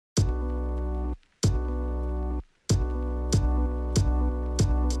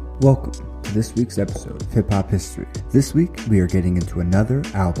Welcome to this week's episode of Hip Hop History. This week, we are getting into another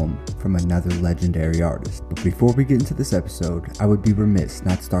album from another legendary artist. But before we get into this episode, I would be remiss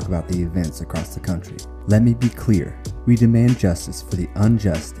not to talk about the events across the country. Let me be clear. We demand justice for the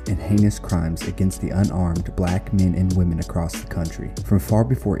unjust and heinous crimes against the unarmed black men and women across the country. From far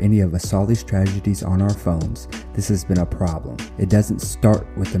before any of us saw these tragedies on our phones, this has been a problem. It doesn't start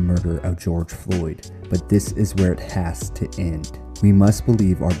with the murder of George Floyd, but this is where it has to end. We must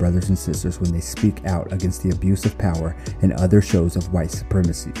believe our brothers and sisters when they speak out against the abuse of power and other shows of white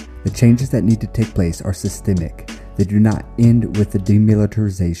supremacy. The changes that need to take place are systemic. They do not end with the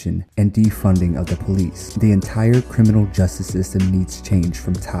demilitarization and defunding of the police. The entire criminal justice system needs change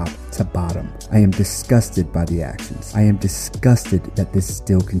from top to bottom. I am disgusted by the actions. I am disgusted that this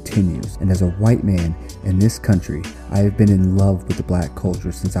still continues. And as a white man in this country, I have been in love with the black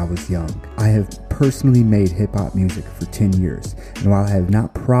culture since I was young. I have personally made hip-hop music for 10 years, and while I have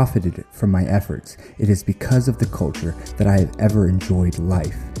not profited from my efforts, it is because of the culture that I have ever enjoyed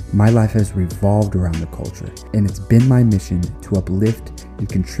life. My life has revolved around the culture, and it's been my mission to uplift and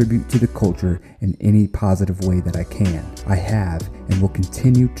contribute to the culture in any positive way that I can. I have and will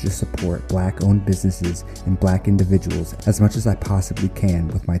continue to support black-owned businesses and black individuals as much as I possibly can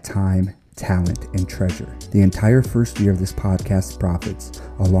with my time, talent, and treasure. The entire first year of this podcast's profits,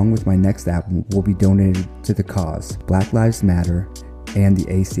 along with my next album, will be donated to the cause, Black Lives Matter, and the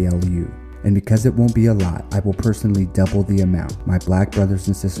ACLU. And because it won't be a lot, I will personally double the amount. My black brothers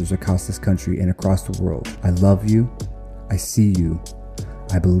and sisters across this country and across the world, I love you, I see you,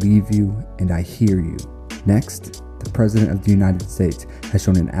 I believe you, and I hear you. Next, the President of the United States has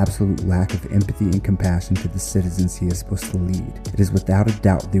shown an absolute lack of empathy and compassion to the citizens he is supposed to lead. It is without a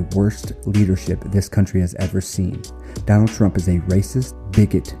doubt the worst leadership this country has ever seen. Donald Trump is a racist,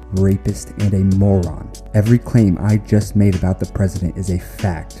 bigot, rapist, and a moron. Every claim I just made about the president is a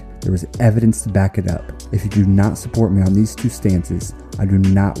fact. There is evidence to back it up. If you do not support me on these two stances, I do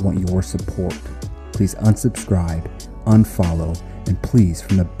not want your support. Please unsubscribe, unfollow, and please,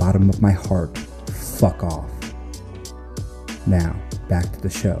 from the bottom of my heart, fuck off. Now, back to the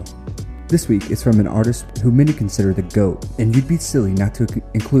show. This week is from an artist who many consider the GOAT, and you'd be silly not to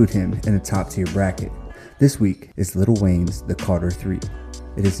include him in the top tier bracket. This week is Lil Wayne's The Carter 3.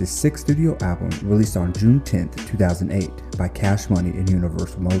 It is his sixth studio album released on June 10th, 2008 by Cash Money and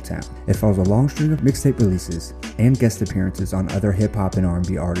Universal Motown. It follows a long string of mixtape releases and guest appearances on other hip-hop and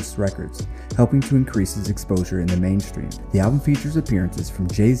R&B artists' records, helping to increase his exposure in the mainstream. The album features appearances from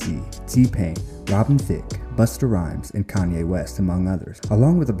Jay-Z, T-Pain, Robin Thicke, Busta Rhymes, and Kanye West, among others,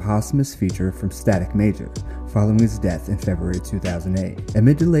 along with a posthumous feature from Static Major, following his death in February 2008.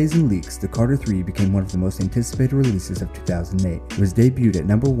 Amid delays and leaks, The Carter 3 became one of the most anticipated releases of 2008. It was debuted at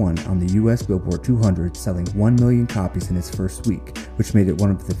number 1 on the US Billboard 200, selling 1 million copies in its first week, which made it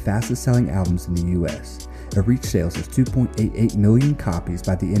one of the fastest selling albums in the US. It reached sales of 2.88 million copies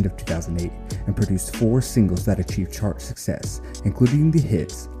by the end of 2008 and produced 4 singles that achieved chart success, including the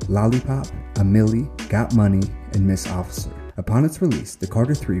hits Lollipop, A Milli, Got Money, and Miss Officer. Upon its release, The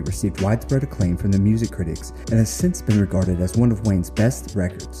Carter 3 received widespread acclaim from the music critics and has since been regarded as one of Wayne's best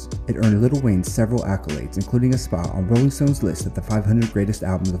records. It earned Lil Wayne several accolades, including a spot on Rolling Stone's list of the 500 greatest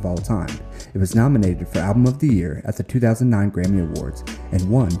albums of all time. It was nominated for Album of the Year at the 2009 Grammy Awards and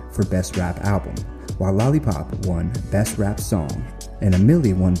won for Best Rap Album, while Lollipop won Best Rap Song and A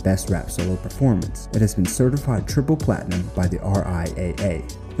Milli won Best Rap Solo Performance. It has been certified triple platinum by the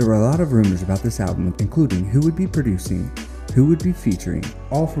RIAA. There were a lot of rumors about this album, including who would be producing, who would be featuring,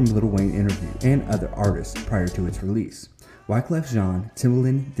 all from Lil Wayne interview and other artists prior to its release. Wyclef Jean,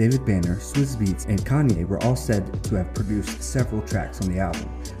 Timbaland, David Banner, Swizz Beatz, and Kanye were all said to have produced several tracks on the album.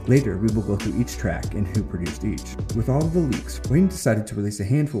 Later, we will go through each track and who produced each. With all of the leaks, Wayne decided to release a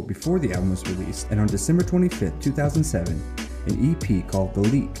handful before the album was released, and on December 25th, 2007, an EP called The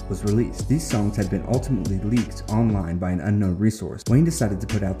Leak was released. These songs had been ultimately leaked online by an unknown resource. Wayne decided to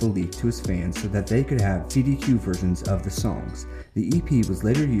put out the leak to his fans so that they could have CDQ versions of the songs. The EP was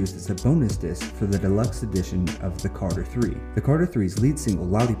later used as a bonus disc for the deluxe edition of The Carter 3. The Carter 3's lead single,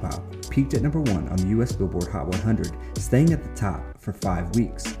 Lollipop, peaked at number 1 on the US Billboard Hot 100, staying at the top for 5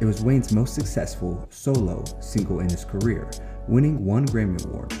 weeks. It was Wayne's most successful solo single in his career, winning 1 Grammy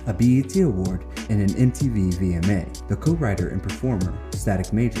Award, a BET Award, and an MTV VMA. The co-writer and performer,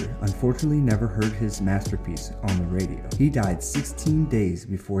 Static Major, unfortunately never heard his masterpiece on the radio. He died 16 days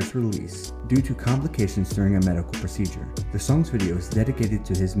before its release due to complications during a medical procedure. The song's video is dedicated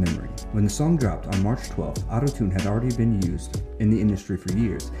to his memory. When the song dropped on March 12th, autotune had already been used in the industry for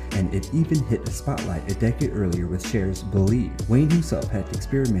years, and it even hit the spotlight a decade earlier with Cher's Believe. Wayne himself had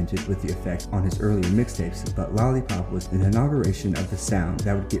experimented with the effect on his earlier mixtapes, but Lollipop was an inaugural inauguration of the sound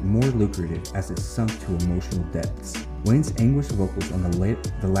that would get more lucrative as it sunk to emotional depths. Wayne's anguished vocals on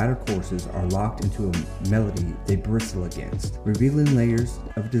the latter choruses are locked into a melody they bristle against, revealing layers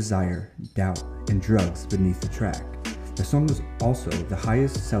of desire, doubt, and drugs beneath the track. The song was also the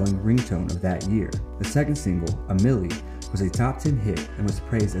highest-selling ringtone of that year. The second single, A Milli, was a top 10 hit and was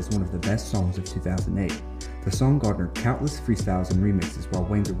praised as one of the best songs of 2008. The song garnered countless freestyles and remixes while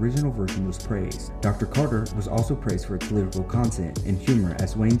Wayne's original version was praised. Dr. Carter was also praised for its lyrical content and humor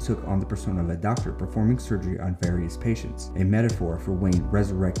as Wayne took on the persona of a doctor performing surgery on various patients, a metaphor for Wayne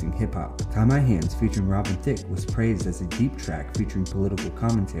resurrecting hip-hop. Tie My Hands featuring Robin Thicke was praised as a deep track featuring political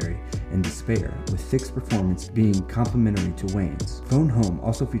commentary and despair, with Thicke's performance being complimentary to Wayne's. Phone Home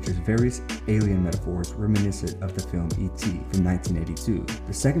also features various alien metaphors reminiscent of the film E.T. from 1982.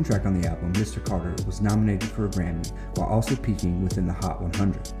 The second track on the album, Mr. Carter, was nominated for a Grammy, while also peaking within the Hot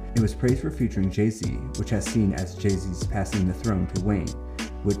 100. It was praised for featuring Jay-Z, which has seen as Jay-Z's passing the throne to Wayne,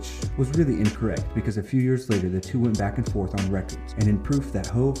 which was really incorrect because a few years later the two went back and forth on records, and in proof that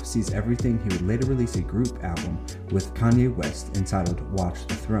Hove sees everything, he would later release a group album with Kanye West entitled Watch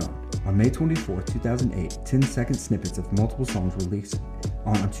the Throne. On May 24, 2008, 10-second snippets of multiple songs were leaked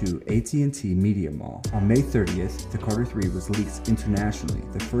onto AT&T Media Mall. On May 30th, the Carter 3 was leaked internationally.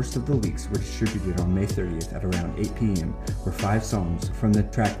 The first of the leaks were distributed on May 30th at around 8 p.m., where 5 songs from the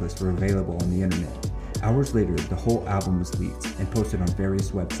tracklist were available on the internet. Hours later, the whole album was leaked and posted on various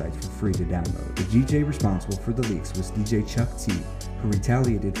websites for free to download. The DJ responsible for the leaks was DJ Chuck T, who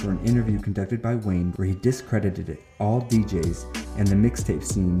retaliated for an interview conducted by Wayne where he discredited all DJs and the mixtape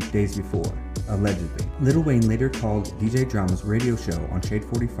scene days before, allegedly. Lil Wayne later called DJ Drama's radio show on Shade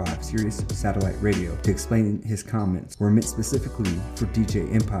 45 Sirius Satellite Radio to explain his comments were meant specifically for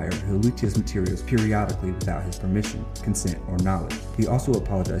DJ Empire, who leaked his materials periodically without his permission, consent, or knowledge. He also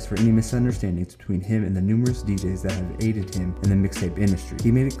apologized for any misunderstandings between him and the numerous DJs that have aided him in the mixtape industry.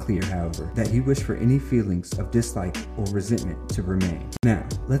 He made it clear, however, that he wished for any feelings of dislike or resentment to remain. Now,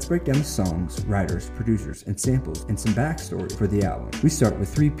 let's break down the songs, writers, producers, and samples, and some backstory for the album. We start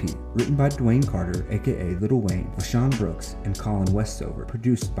with 3P, written by Dwayne Carter, aka Lil Wayne, LaShawn Brooks, and Colin Westover,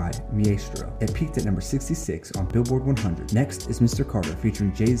 produced by Maestro. It peaked at number 66 on Billboard 100. Next is Mr. Carter,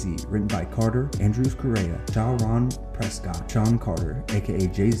 featuring Jay-Z, written by Carter, Andrews Correa, Ja Prescott, Sean Carter, aka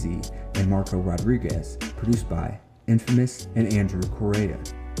Jay-Z, and Marco Rodriguez, produced by Infamous and Andrew Correa.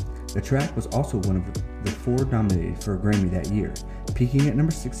 The track was also one of the 4 nominated for a Grammy that year, peaking at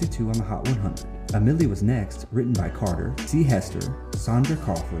number 62 on the Hot 100. A Milli was next, written by Carter, T. Hester, Sandra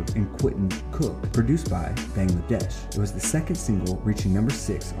Crawford, and Quentin Cook, produced by Bangladesh. It was the second single, reaching number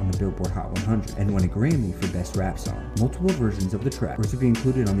 6 on the Billboard Hot 100, and won a Grammy for Best Rap Song. Multiple versions of the track were to be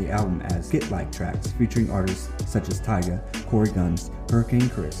included on the album as skit-like tracks, featuring artists such as Tyga, Corey Guns, Hurricane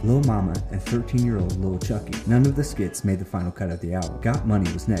Chris, Lil Mama, and 13-year-old Lil Chucky. None of the skits made the final cut of the album. Got Money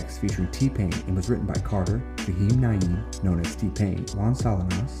was next, featuring T-Pain, and was written by Carter, Fahim Naeem, known as T-Pain, Juan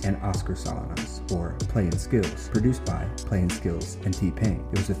Salinas, and Oscar Salinas, or Playin' Skills, produced by Playin' Skills and T-Pain.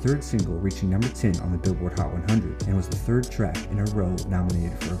 It was the third single, reaching number 10 on the Billboard Hot 100, and was the third track in a row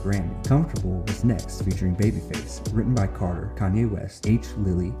nominated for a Grammy. Comfortable was next, featuring Babyface, written by Carter, Kanye West, H.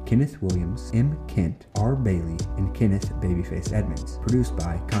 Lilly, Kenneth Williams, M. Kent, R. Bailey, and Kenneth Babyface Edmonds, produced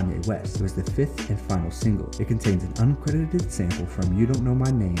by Kanye West. It was the 5th and final single. It contains an uncredited sample from You Don't Know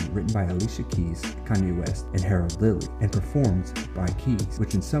My Name, written by Alicia Keys, Kanye West, and Harold Lilly, and performed by Keys,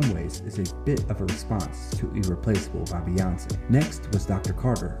 which in some ways is a bit of a response to Irreplaceable by Beyonce. Next was Dr.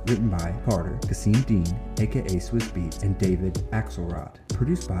 Carter, written by Carter, Kasim Dean, aka Swizz Beatz, and David Axelrod,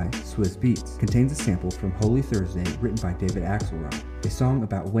 produced by Swizz Beatz. Contains a sample from Holy Thursday, written by David Axelrod, a song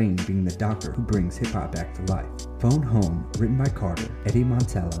about Wayne being the doctor who brings hip-hop back to life. Phone Home, written by Carter, Eddie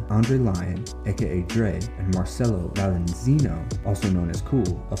Montella, Andre Lyon, aka Dre, and Marcelo Valenzino, also known as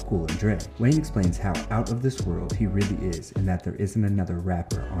Cool, of Cool and Dre. Wayne explains how out of this world he really is and that there isn't another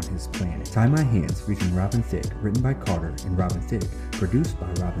rapper on his planet. Tie My Hands, featuring Robin Thicke, written by Carter and Robin Thicke, produced by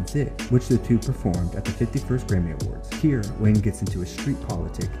Robin Thicke, which the two performed at the 51st Grammy Awards. Here, Wayne gets into a street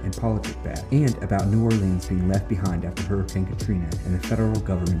politic and politic battle, and about New Orleans being left behind after Hurricane Katrina and the federal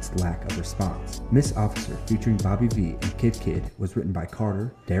government's lack of response. Miss Officer, featuring Bobby V and Kid, was written by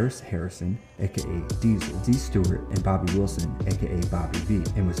Carter, Darius Harrison, aka Diesel, Z Stewart, and Bobby Wilson, aka Bobby V,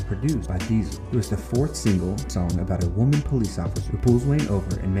 and was produced by Diesel. It was the 4th single song about a woman police officer who pulls Wayne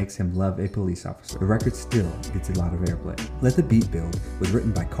over and makes him love a police officer. The record still gets a lot of airplay. Let the Beat Build was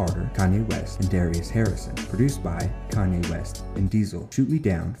written by Carter, Kanye West, and Darius Harrison, produced by Kanye West and Diesel. Shoot Me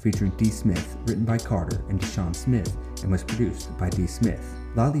Down, featuring D. Smith, written by Carter and Deshaun Smith, and was produced by D. Smith.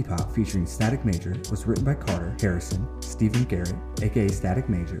 Lollipop featuring Static Major was written by Carter Harrison, Stephen Garrett, aka Static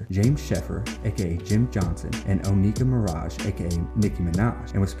Major, James Sheffer, aka Jim Johnson, and Onika Mirage, aka Nicki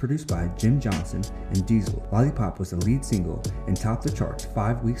Minaj, and was produced by Jim Johnson and Diesel. Lollipop was the lead single and topped the charts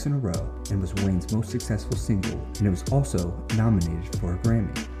 5 weeks in a row and was Wayne's most successful single, and it was also nominated for a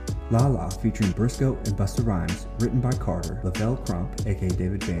Grammy. La La featuring Briscoe and Busta Rhymes, written by Carter, Lavelle Crump, aka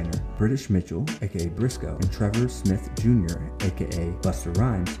David Banner, British Mitchell, aka Briscoe, and Trevor Smith Jr., aka Busta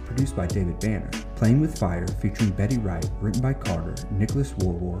Rhymes, produced by David Banner. Playing with Fire featuring Betty Wright, written by Carter, Nicholas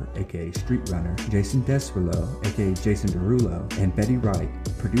Warwar, aka Street Runner, Jason Derulo, aka Jason Derulo, and Betty Wright,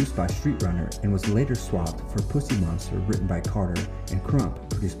 produced by Street Runner, and was later swapped for Pussy Monster, written by Carter, and Crump,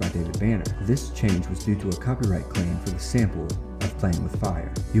 produced by David Banner. This change was due to a copyright claim for the sample of Playing with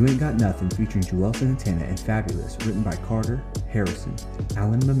Fire. You Ain't Got Nothing featuring Juelz Santana and Fabulous, written by Carter Harrison,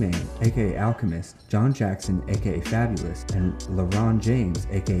 Alan Maman, aka Alchemist, John Jackson, aka Fabulous, and LaRon James,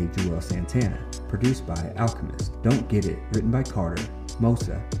 aka Juelz Santana, produced by Alchemist. Don't Get It, written by Carter,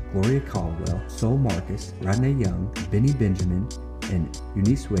 Mosa, Gloria Caldwell, Soul Marcus, Rodney Young, Benny Benjamin, and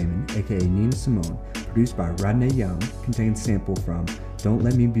Eunice Wayman, aka Nina Simone, produced by Rodney Young, contains sample from Don't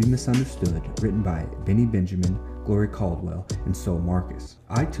Let Me Be Misunderstood, written by Benny Benjamin, Gloria Caldwell, and Soul Marcus.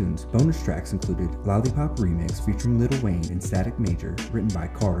 iTunes bonus tracks included Lollipop Remix featuring Lil Wayne and Static Major, written by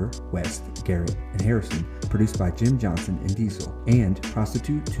Carter, West, Garrett, and Harrison, produced by Jim Johnson and Diesel, and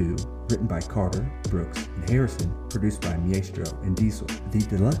Prostitute 2, written by Carter, Brooks, and Harrison, produced by Maestro and Diesel. The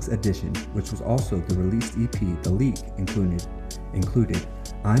deluxe edition, which was also the released EP The Leak, included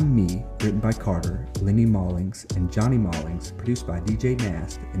I'm Me, written by Carter, Lenny Mullings, and Johnny Mullings, produced by DJ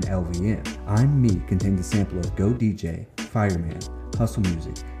Nast and LVM. I'm Me contained a sample of Go DJ, Fireman, Hustle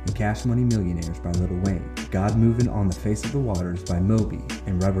Music, and Cash Money Millionaires by Lil Wayne, God Moving on the Face of the Waters by Moby,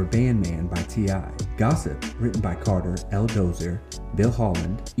 and Rubber Band Man by T.I. Gossip, written by Carter, L. Dozer, Bill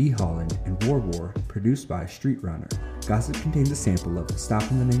Holland, E. Holland, and War, produced by Street Runner. Gossip contains a sample of Stop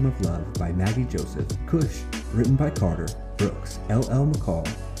in the Name of Love by Maggie Joseph. Kush, written by Carter, Brooks, L.L. McCall,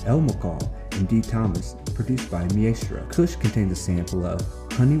 L. McCall, and D. Thomas, produced by Maestro. Kush contains a sample of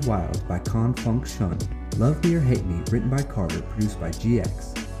Honey Wild by Con Funk Shun. Love Me or Hate Me, written by Carter, produced by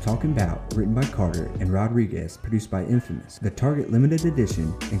GX. Talkin' Bout, written by Carter and Rodriguez, produced by Infamous. The Target Limited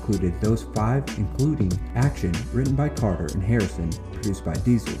Edition included those 5, including Action, written by Carter and Harrison, produced by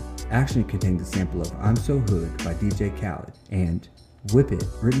Diesel. Action contained a sample of I'm So Hood by DJ Khaled, and Whip It,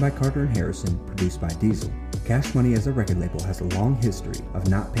 written by Carter and Harrison, produced by Diesel. Cash Money as a record label has a long history of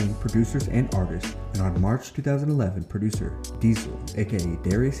not paying producers and artists, and on March 2011, producer Diesel, aka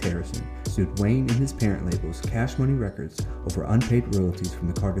Darius Harrison, sued Wayne and his parent labels Cash Money Records over unpaid royalties from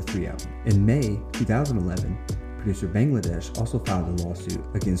the Carter 3 album. In May 2011, producer Bangladesh also filed a lawsuit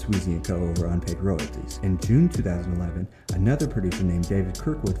against Weezy & Co. over unpaid royalties. In June 2011, another producer named David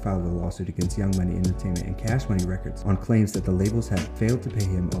Kirkwood filed a lawsuit against Young Money Entertainment and Cash Money Records on claims that the labels had failed to pay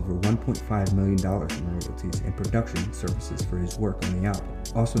him over $1.5 million in royalties and production services for his work on the album,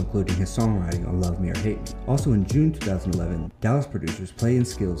 also including his songwriting on Love Me or Hate Me. Also in June 2011, Dallas producers Play and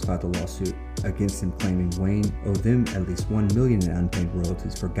Skills filed a lawsuit against him, claiming Wayne owed them at least $1 million in unpaid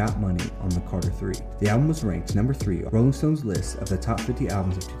royalties for Got Money on the Carter 3. The album was ranked number 3 on Rolling Stone's list of the top 50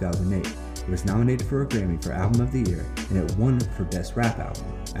 albums of 2008. It was nominated for a Grammy for Album of the Year, and it won for Best Rap Album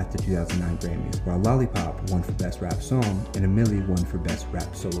at the 2009 Grammys, while Lollipop won for Best Rap Song, and A Milli won for Best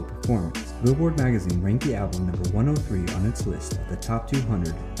Rap Solo Performance. Billboard magazine ranked the album number 103 on its list of the top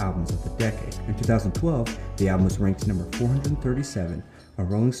 200 albums of the decade. In 2012, the album was ranked number 437 on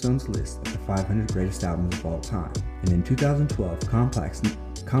Rolling Stone's list of the 500 greatest albums of all time. And in 2012, Complex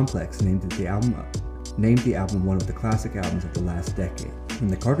named the album one of the classic albums of the last decade. When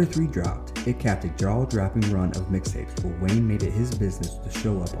the Carter 3 dropped, it capped a jaw-dropping run of mixtapes where Wayne made it his business to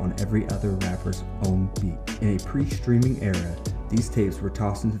show up on every other rapper's own beat. In a pre-streaming era, these tapes were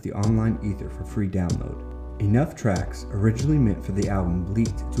tossed into the online ether for free download. Enough tracks, originally meant for the album,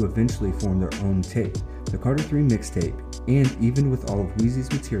 leaked to eventually form their own tape, the Carter 3 mixtape, and even with all of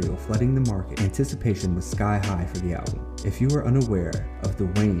Weezy's material flooding the market, anticipation was sky high for the album. If you are unaware of the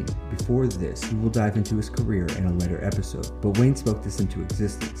Wayne before this, we will dive into his career in a later episode, but Wayne spoke this into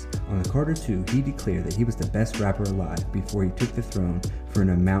existence. On the Carter 2, he declared that he was the best rapper alive before he took the throne for an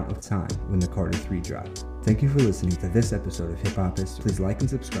amount of time when the Carter 3 dropped. Thank you for listening to this episode of Hip Hop History. Please like and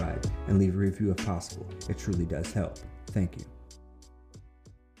subscribe and leave a review if possible. It truly does help. Thank you.